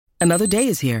Another day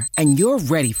is here, and you're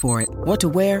ready for it. What to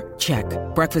wear? Check.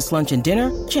 Breakfast, lunch, and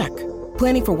dinner? Check.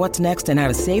 Planning for what's next and how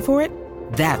to save for it?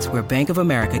 That's where Bank of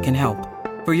America can help.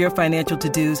 For your financial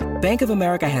to-dos, Bank of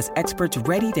America has experts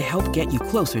ready to help get you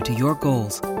closer to your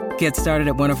goals. Get started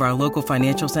at one of our local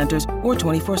financial centers or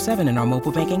 24/7 in our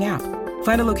mobile banking app.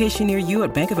 Find a location near you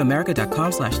at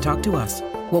bankofamerica.com/talktous.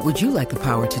 What would you like the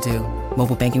power to do?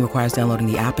 Mobile banking requires downloading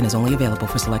the app and is only available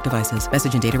for select devices.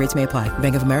 Message and data rates may apply.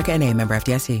 Bank of America N.A., member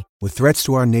FDIC. With threats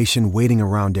to our nation waiting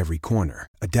around every corner,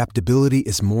 adaptability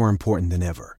is more important than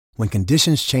ever. When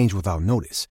conditions change without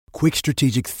notice, quick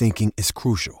strategic thinking is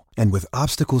crucial. And with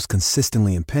obstacles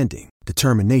consistently impending,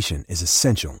 determination is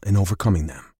essential in overcoming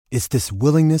them. It's this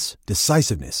willingness,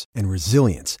 decisiveness, and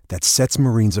resilience that sets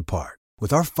Marines apart.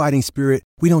 With our fighting spirit,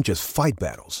 we don't just fight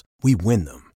battles, we win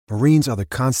them. Marines are the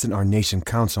constant our nation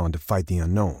counts on to fight the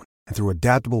unknown. And through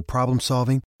adaptable problem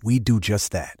solving, we do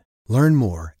just that. Learn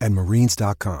more at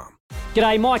marines.com.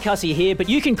 G'day, Mike Hussey here, but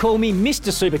you can call me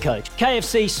Mr. Supercoach.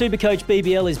 KFC Supercoach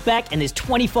BBL is back and there's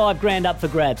 25 grand up for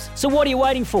grabs. So what are you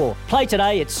waiting for? Play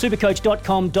today at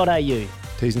supercoach.com.au.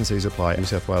 T's and C's apply. New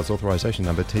South Wales authorisation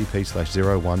number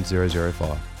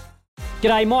TP/01005.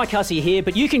 G'day, Mike Hussey here,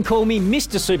 but you can call me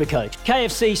Mr. Supercoach.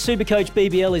 KFC Supercoach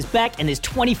BBL is back and there's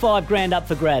 25 grand up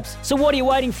for grabs. So what are you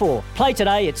waiting for? Play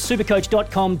today at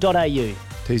supercoach.com.au.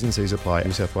 T's and C's apply.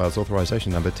 New South Wales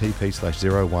authorisation number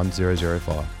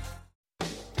TP/01005.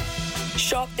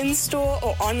 Shop in store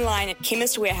or online at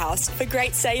Chemist Warehouse for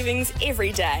great savings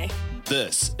every day.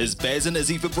 This is Baz and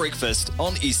Izzy for breakfast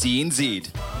on SENZ.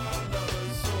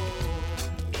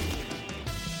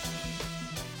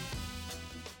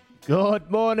 Good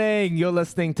morning. You're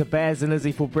listening to Baz and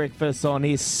Izzy for breakfast on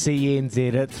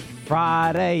SCNZ. It's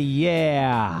Friday.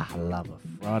 Yeah, I love it.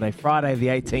 Friday the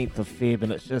 18th of Feb,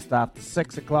 and it's just after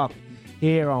 6 o'clock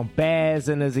here on Baz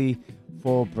and Izzy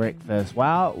for breakfast.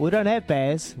 Well, we don't have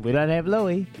Baz. We don't have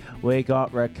Louis. We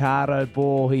got Ricardo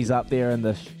Ball. He's up there in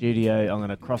the studio. I'm going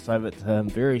to cross over to him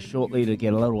very shortly to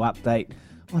get a little update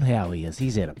on how he is.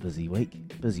 He's had a busy week.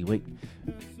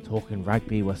 Talking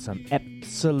rugby with some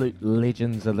absolute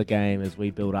legends of the game as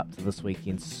we build up to this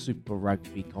weekend's Super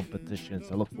Rugby competition.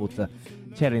 So look forward to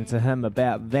chatting to him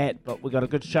about that. But we've got a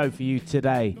good show for you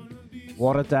today.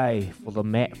 What a day for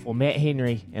Matt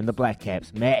Henry and the Black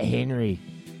Caps. Matt Henry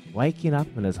waking up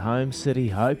in his home city,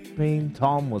 hoping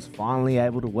Tom was finally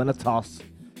able to win a toss.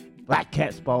 Black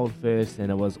Caps bowled first, and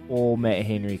it was all Matt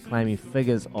Henry, claiming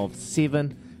figures of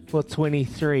 7 for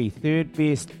 23, third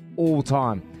best all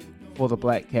time for the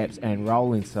Black Caps, and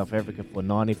rolling South Africa for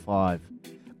 95.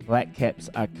 Black Caps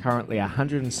are currently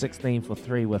 116 for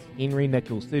 3 with Henry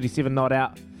Nicholls 37 not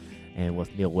out, and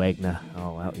with Neil Wagner,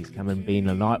 he's coming being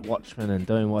a night watchman and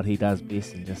doing what he does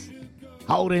best and just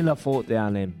holding the fort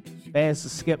down. And Baz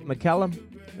Skip McCallum,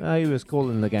 he was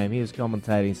calling the game, he was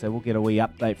commentating, so we'll get a wee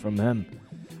update from him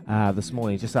this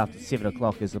morning just after 7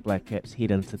 o'clock as the Black Caps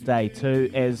head into day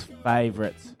 2 as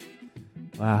favourites.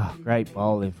 Wow, great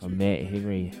bowling from Matt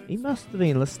Henry. He must have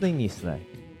been listening yesterday.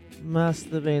 Must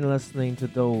have been listening to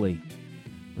Dooley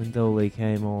when Dooley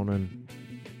came on and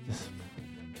just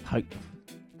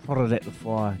prodded at the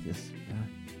fire. Just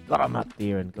got him up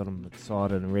there and got him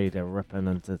excited and ready to rip in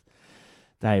into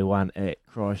day 1 at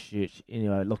Christchurch.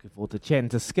 Anyway, looking forward to chatting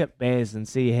to Skip Baz and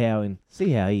see how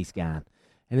he's going.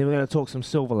 And then we're going to talk some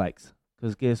Silver Lakes,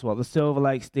 because guess what? The Silver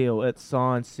Lakes deal, it's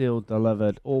signed, sealed,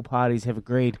 delivered. All parties have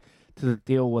agreed to the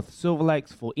deal with Silver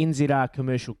Lakes for NZR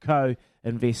Commercial Co.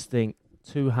 investing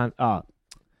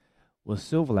with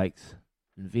Silver Lakes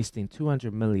investing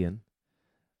 $200 million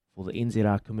for the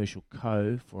NZR Commercial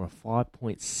Co. for a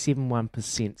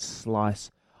 5.71%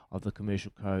 slice of the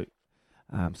Commercial Co.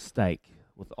 Stake,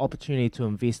 with the opportunity to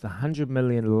invest $100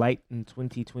 million late in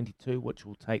 2022, which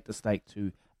will take the stake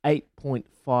to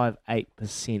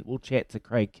 8.58%. We'll chat to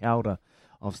Craig Calder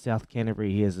of South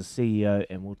Canterbury here as the CEO,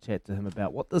 and we'll chat to him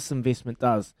about what this investment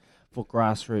does for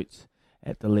grassroots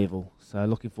at the level. So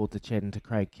looking forward to chatting to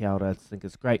Craig Calder. I think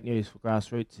it's great news for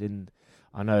grassroots, and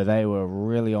I know they were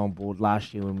really on board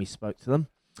last year when we spoke to them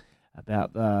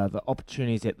about the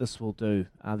opportunities that this will do.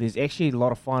 There's actually a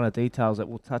lot of finer details that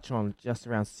we'll touch on just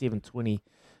around 7:20.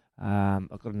 I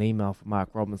got an email from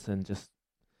Mark Robinson just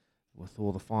with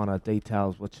all the finer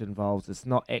details, which involves it's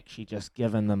not actually just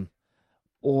giving them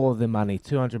all of the money.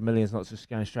 $200 million is not just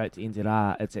going straight to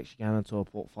NZR, it's actually going into a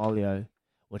portfolio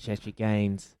which actually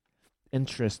gains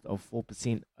interest of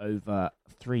 4% over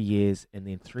 3 years, and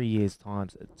then 3 years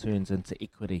times it turns into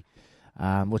equity,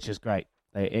 which is great.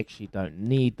 They actually don't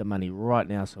need the money right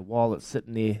now, so while it's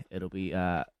sitting there, it'll be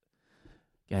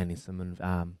gaining some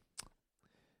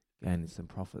gaining some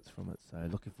profits from it. So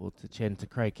looking forward to chatting to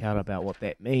Craig Cowder about what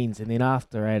that means. And then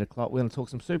after 8 o'clock, we're going to talk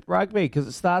some Super Rugby because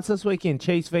it starts this weekend.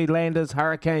 Chiefs v Landers,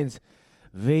 Hurricanes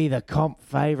v the comp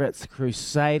favourites,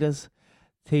 Crusaders.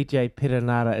 TJ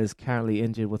Perenara is currently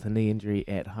injured with a knee injury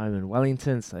at home in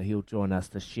Wellington, so he'll join us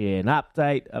to share an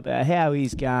update about how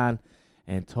he's gone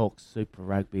and talk Super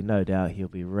Rugby. No doubt he'll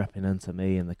be ripping into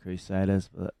me and the Crusaders,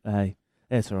 but hey,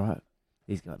 that's all right.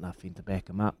 He's got nothing to back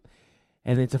him up.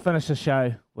 And then to finish the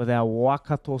show with our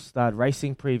Waikato Stud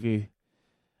Racing preview,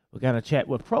 we're going to chat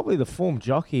with probably the form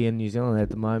jockey in New Zealand at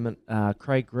the moment,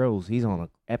 Craig Grills. He's on an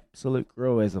absolute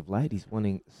grill as of late. He's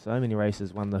winning so many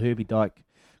races. Won the Herbie Dyke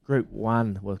Group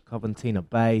 1 with Coventina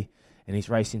Bay, and he's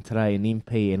racing today in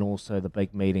MP and also the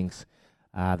big meetings.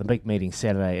 The big meeting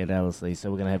Saturday at Ellerslie.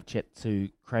 So we're going to have a chat to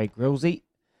Craig Grillsy.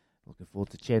 Looking forward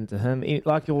to chatting to him.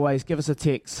 Like always, give us a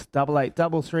text,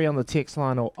 8833 on the text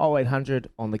line or 0800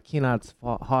 on the Kennards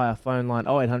Hire phone line,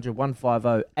 0800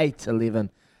 150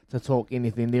 811 to talk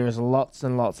anything. There is lots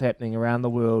and lots happening around the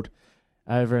world.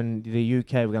 Over in the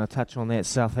UK, we're going to touch on that.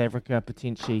 South Africa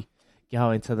potentially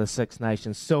going to the Six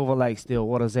Nations. Silver Lakes deal,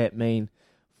 what does that mean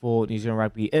for New Zealand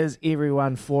Rugby? Is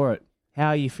everyone for it? How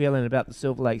are you feeling about the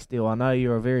Silver Lakes deal? I know you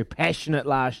were very passionate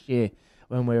last year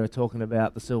when we were talking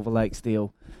about the Silver Lakes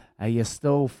deal. Are you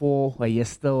still for? Are you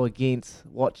still against?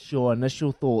 What's your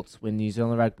initial thoughts when New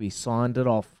Zealand Rugby signed it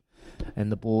off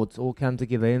and the boards all come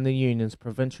together and the unions,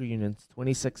 provincial unions,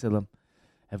 26 of them,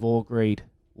 have all agreed?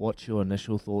 What's your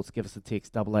initial thoughts? Give us a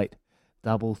text,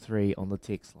 8833 on the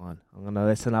text line.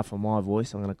 That's enough of my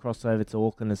voice. I'm going to cross over to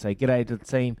Auckland and say g'day to the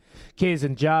team. Kez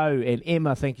and Joe and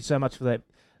Emma, thank you so much for that.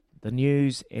 The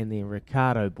news, and then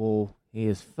Ricardo Ball. He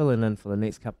is filling in for the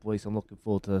next couple of weeks. I'm looking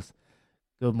forward to this.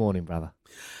 Good morning, brother.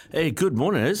 Hey, good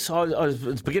morning. I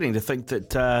was beginning to think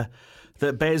that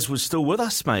that Baz was still with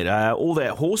us, mate. All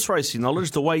that horse racing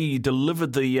knowledge, the way you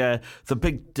delivered the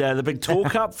big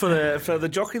talk up for the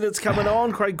jockey that's coming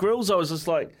on, Craig Grills. I was just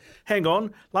like, hang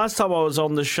on. Last time I was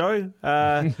on the show,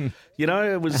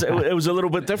 it was a little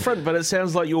bit different, but it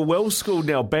sounds like you're well schooled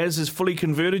now. Baz has fully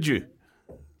converted you.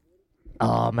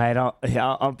 Oh, mate,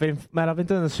 I've been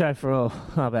doing this show for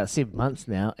about 7 months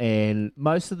now, and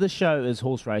most of the show is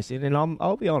horse racing. And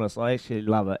I'll be honest, I actually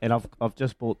love it. And I've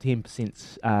just bought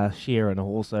 10% share in a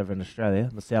horse over in Australia,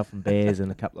 myself and Bears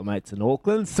and a couple of mates in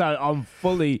Auckland. So I'm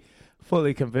fully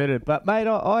converted. But mate,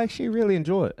 I actually really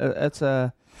enjoy it. It's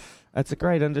a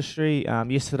great industry.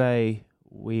 Yesterday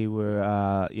we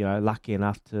were lucky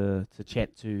enough to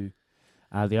chat to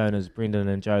the owners Brendan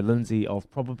and Joe Lindsay of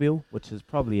Probabeel, which is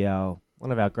probably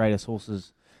one of our greatest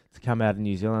horses to come out of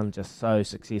New Zealand. Just so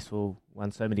successful,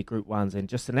 won so many Group 1s, and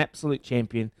just an absolute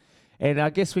champion. And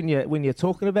I guess when you're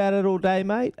talking about it all day,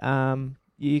 mate,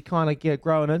 you kind of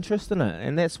grow an interest in it,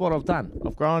 and that's what I've done.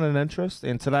 I've grown an interest,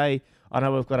 and today I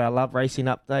know we've got our Love Racing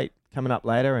update coming up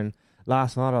later. And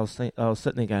last night I was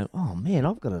sitting there going, oh man,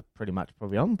 I'm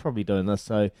probably doing this.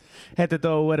 So had to do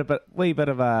a wee bit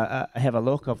of have a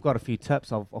look. I've got a few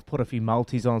tips. I've put a few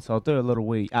multis on, so I'll do a little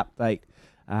wee update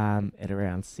at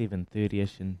around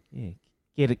 7:30ish, and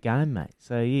get it going, mate.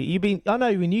 So you've been. I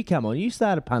know when you come on, you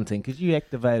started punting because you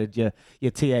activated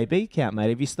your TAB account, mate.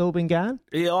 Have you still been going?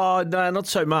 Yeah, no, not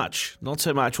so much. Well,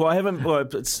 I haven't. Well,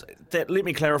 let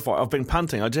me clarify. I've been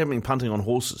punting. I just haven't been punting on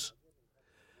horses.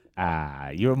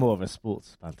 You're more of a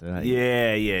sports punter, aren't you?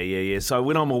 Yeah. So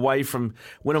when I'm away from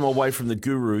the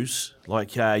gurus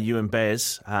like you and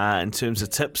Baz, in terms of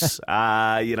tips,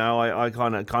 I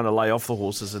kind of lay off the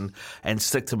horses and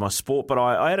stick to my sport. But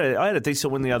I had a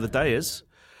decent win the other day.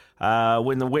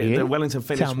 When the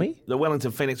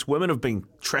Wellington Phoenix women have been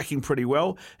tracking pretty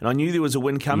well, and I knew there was a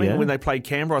win coming. Yeah. When they played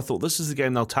Canberra, I thought this is the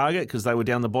game they'll target because they were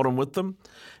down the bottom with them,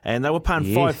 and they were paying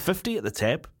 $5.50 at the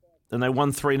tab, and they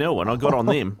won 3-0, and I got on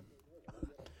them.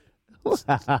 So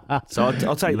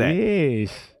I'll take that.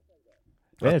 Yes.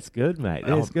 That's good, mate.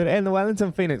 That's good. And the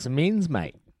Wellington Phoenix men's,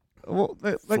 mate. Well,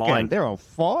 they're on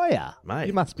fire. Mate.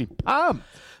 You must be pumped.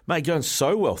 Mate, going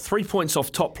so well. 3 points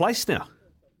off top place now.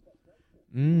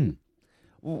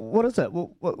 What is it?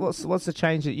 What's the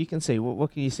change that you can see?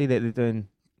 What can you see that they're doing,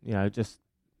 just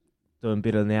doing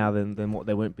better now than what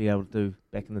they won't be able to do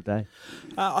back in the day?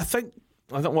 I think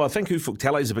Ufuk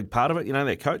Talay is a big part of it,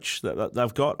 that coach that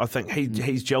they've got. I think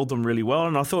he's gelled them really well,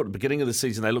 and I thought at the beginning of the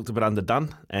season they looked a bit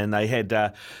underdone, and they had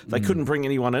they couldn't bring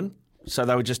anyone in, so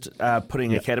they were just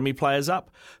putting academy players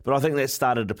up. But I think that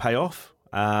started to pay off,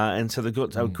 and so they've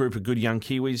got a group of good young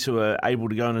Kiwis who are able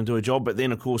to go in and do a job. But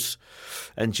then, of course,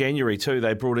 in January too,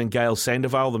 they brought in Gail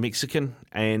Sandoval, the Mexican,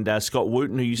 and Scott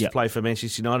Wooten, who used to play for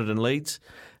Manchester United and Leeds.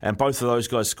 And both of those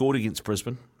guys scored against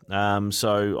Brisbane.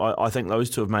 So I think those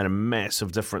two have made a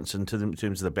massive difference in terms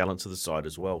of the balance of the side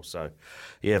as well. So,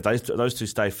 yeah, if those two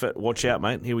stay fit, watch out,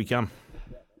 mate. Here we come.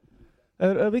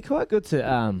 It'll be quite good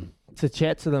to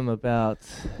chat to them about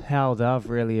how they've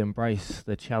really embraced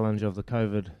the challenge of the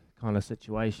COVID kind of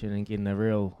situation and getting a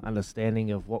real understanding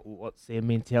of what's their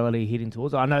mentality heading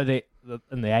towards. I know that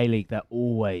in the A-League they are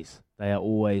always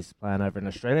playing over in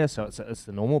Australia, so it's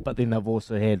the normal, but then they've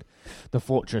also had the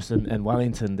Fortress in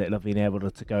Wellington that they've been able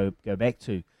to go back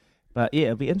to. But yeah,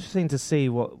 it'll be interesting to see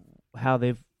how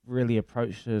they've really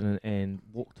approached it and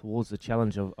walked towards the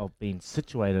challenge of being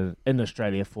situated in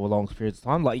Australia for long periods of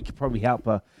time. Like, you could probably help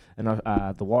the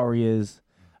Warriors,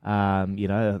 the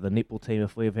netball team,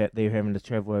 if they're having to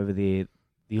travel over there,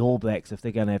 the All Blacks, if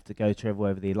they're going to have to go travel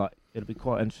over there. Like, it'll be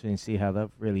quite interesting to see how they've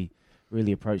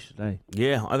really approached today.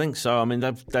 Yeah, I think so. I mean,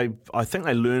 I think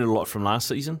they learned a lot from last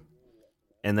season,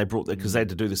 and they brought that because they had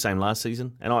to do the same last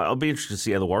season. And I'll be interested to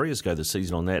see how the Warriors go this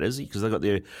season on that, Izzy, because they got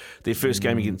their first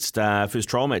game against first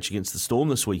trial match against the Storm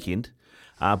this weekend.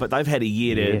 But they've had a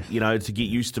year to get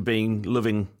used to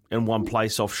living in one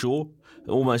place offshore.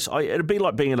 Almost, it'd be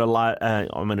like being at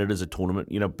it is a tournament,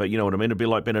 but you know what I mean. It'd be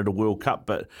like being at a World Cup,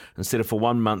 but instead of for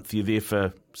 1 month, you're there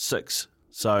for 6.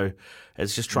 So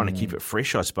it's just trying to keep it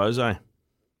fresh, I suppose, eh?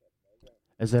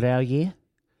 Is it our year?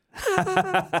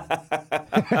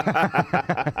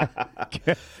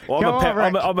 Well,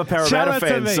 I'm a Parramatta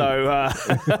fan, so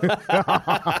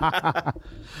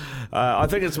I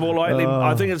think it's more likely.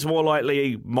 I think it's more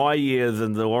likely my year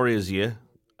than the Warriors' year.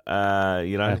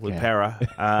 With Para.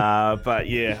 But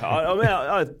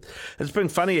yeah, it's been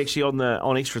funny actually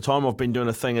on Extra Time. I've been doing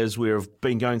a thing as we've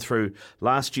been going through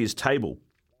last year's table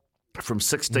from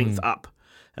 16th up,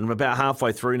 and I'm about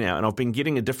halfway through now, and I've been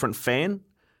getting a different fan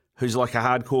who's like a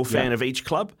hardcore fan of each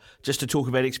club, just to talk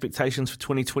about expectations for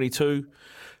 2022.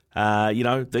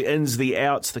 The ins, the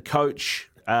outs, the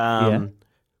coach,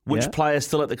 which player's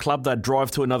still at the club, they'd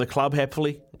drive to another club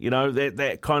happily,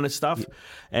 that kind of stuff.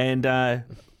 And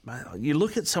you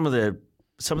look at some of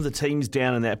the teams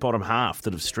down in that bottom half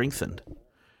that have strengthened,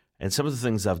 and some of the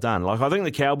things they've done. Like, I think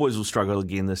the Cowboys will struggle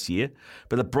again this year,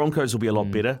 but the Broncos will be a lot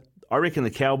better. I reckon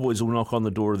the Cowboys will knock on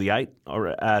the door of the 8,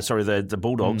 the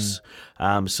Bulldogs.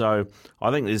 So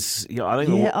I think there's, I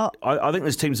think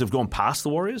there's teams that have gone past the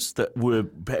Warriors that were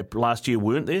last year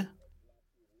weren't there.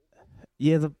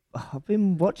 Yeah, I've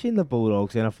been watching the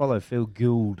Bulldogs, and I follow Phil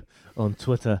Gould on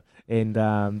Twitter,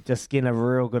 and just getting a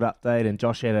real good update. And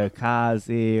Josh Addo-Carr's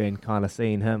there, and kind of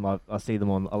seeing him. I see them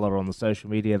a lot on the social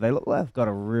media. They look like they've got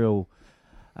a real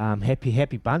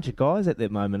happy bunch of guys at that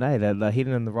moment, eh? They're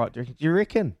heading in the right direction. Do you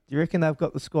reckon they've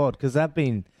got the squad? Because they've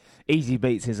been easy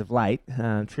beats as of late.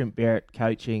 Trent Barrett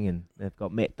coaching, and they've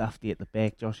got Matt Duffy at the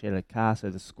back, Josh Addo-Carr, so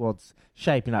the squad's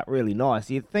shaping up really nice.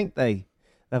 You'd think they've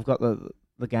got the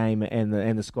game and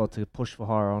the squad to push for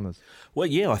higher honours. Well,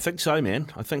 yeah, I think so, man.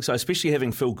 I think so, especially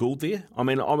having Phil Gould there. I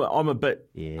mean, I'm a bit...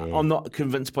 Yeah. I'm not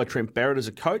convinced by Trent Barrett as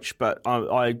a coach, but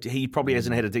he probably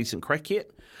hasn't had a decent crack yet.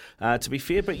 To be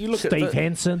fair, but you look Steve at Steve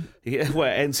Hansen. Yeah,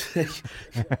 well, and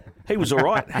he was all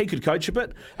right. He could coach a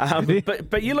bit.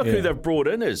 But you look who they've brought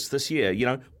in this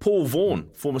year. Paul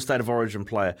Vaughan, former State of Origin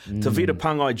player, Tavita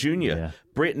Pangai Jr.,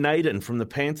 Brett Naden from the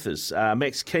Panthers,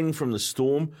 Max King from the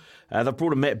Storm. They've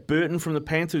brought in Matt Burton from the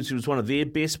Panthers, who was one of their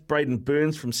best. Braden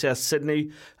Burns from South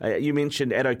Sydney. You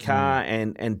mentioned Addo-Carr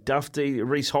and Duffy.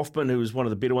 Reece Hoffman, who was one of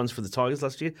the better ones for the Tigers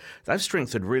last year. They've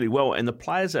strengthened really well. And the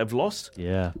players they've lost,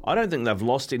 I don't think they've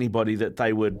lost anybody that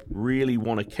they would really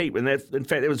want to keep. And that, in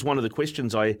fact, that was one of the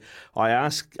questions I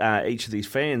asked each of these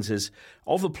fans is,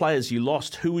 of the players you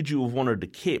lost, who would you have wanted to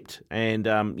kept? And,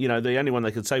 the only one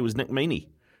they could say was Nick Meaney.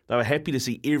 They were happy to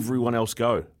see everyone else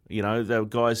go. They were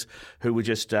guys who were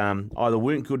just either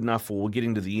weren't good enough or were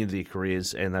getting to the end of their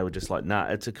careers, and they were just like, nah,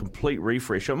 it's a complete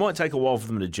refresh. It might take a while for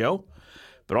them to gel,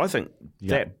 but I think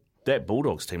that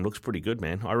Bulldogs team looks pretty good,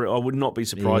 man. I would not be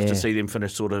surprised to see them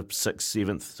finish sort of 6th,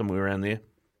 7th, somewhere around there.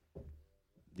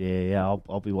 Yeah,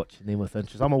 I'll be watching them with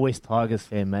interest. I'm a West Tigers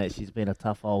fan, mate. She's been a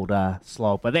tough old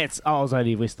slog. But I was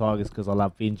only West Tigers because I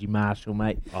love Benji Marshall,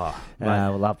 mate. I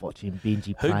love watching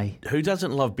Benji play. Who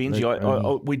doesn't love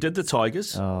Benji? We did the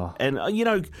Tigers. And, I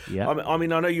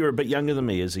mean, I know you're a bit younger than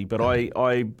me, Izzy, but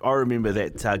I remember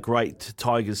that great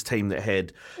Tigers team that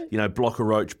had, Blocker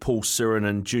Roach, Paul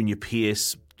Sirinen, Junior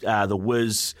Pearce, the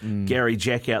Wiz, Gary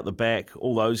Jack out the back,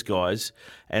 all those guys.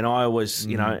 And I was,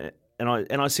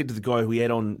 And I said to the guy who we had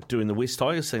on doing the West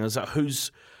Tigers thing, I was like,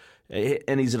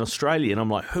 and he's an Australian. I'm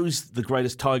like, who's the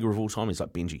greatest Tiger of all time? He's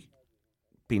like, Benji.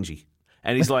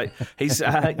 And he's like,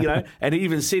 and he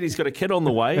even said he's got a kid on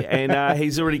the way, and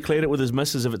he's already cleared it with his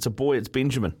missus. If it's a boy, it's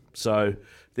Benjamin. So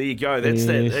there you go. That's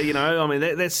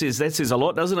that. That says a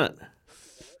lot, doesn't it?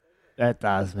 That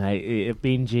does, mate.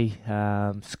 Benji,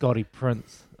 Scotty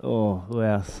Prince. Oh, who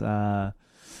else?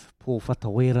 Paul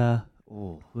Whatawera.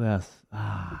 Oh, who else?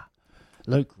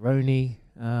 Luke Rooney.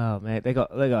 Oh man, they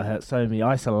got hurt so many.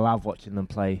 I used to love watching them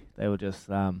play. They were just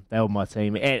they were my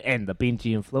team, and the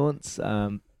Benji influence.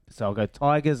 So I'll go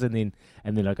Tigers, and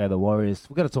then I'll go the Warriors.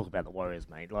 We've got to talk about the Warriors,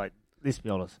 mate. Like, let's be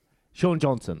honest. Sean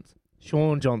Johnson.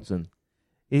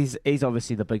 He's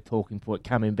obviously the big talking point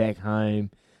coming back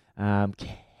home.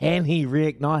 Can he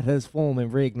reignite his form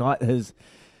and reignite his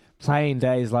playing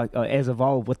days as of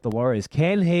old with the Warriors?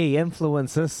 Can he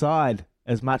influence this side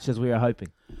as much as we are hoping?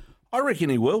 I reckon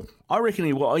he will.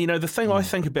 The thing I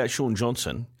think about Sean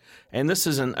Johnson, and this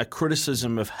isn't a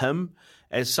criticism of him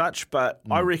as such, but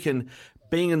I reckon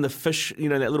being in the fish,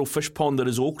 that little fish pond that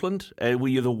is Auckland, where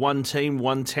you're the one team,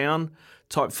 one town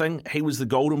type thing, he was the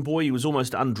golden boy. He was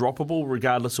almost undroppable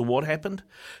regardless of what happened.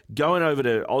 Going over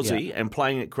to Aussie and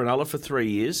playing at Cronulla for 3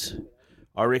 years,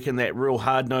 I reckon that real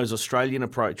hard-nosed Australian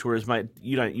approach, whereas, mate,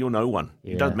 you're no one.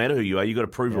 Yeah. It doesn't matter who you are. You've got to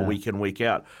prove it week in, week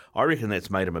out. I reckon that's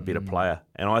made him a better player.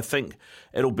 And I think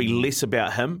it'll be less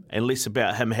about him and less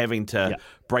about him having to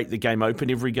break the game open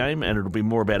every game, and it'll be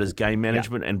more about his game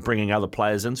management and bringing other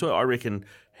players into it. I reckon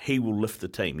he will lift the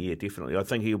team. Yeah, definitely. I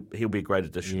think he'll be a great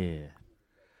addition. Yeah.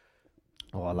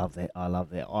 Oh, I love that.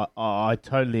 I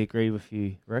totally agree with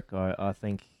you, Rick. I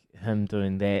think him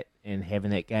doing that and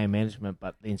having that game management,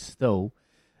 but then still,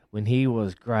 when he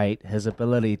was great, his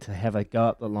ability to have a go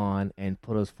up the line and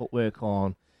put his footwork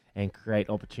on and create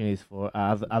opportunities for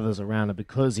others around him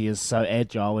because he is so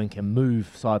agile and can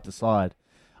move side to side,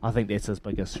 I think that's his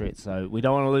biggest threat. So we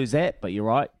don't want to lose that, but you're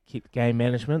right. Keep the game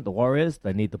management. The Warriors,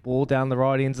 they need the ball down the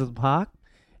right ends of the park,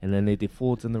 and they need their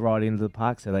forwards in the right end of the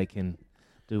park so they can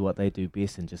do what they do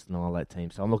best and just annihilate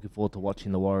teams. So I'm looking forward to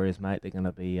watching the Warriors, mate. They're going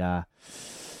to be,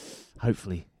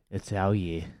 hopefully, it's our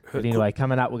year. But anyway,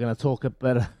 coming up, we're going to talk a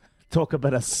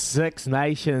bit of Six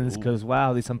Nations because,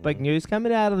 wow, there's some big news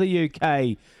coming out of the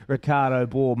UK. Ricardo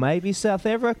Ball, maybe South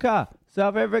Africa.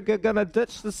 South Africa going to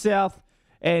ditch the South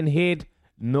and head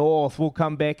north. We'll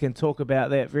come back and talk about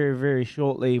that very, very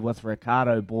shortly with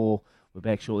Ricardo Ball. We're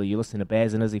back shortly. You're listening to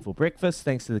Baz and Izzy for breakfast.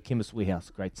 Thanks to the Chemist Warehouse.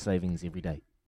 Great savings every day.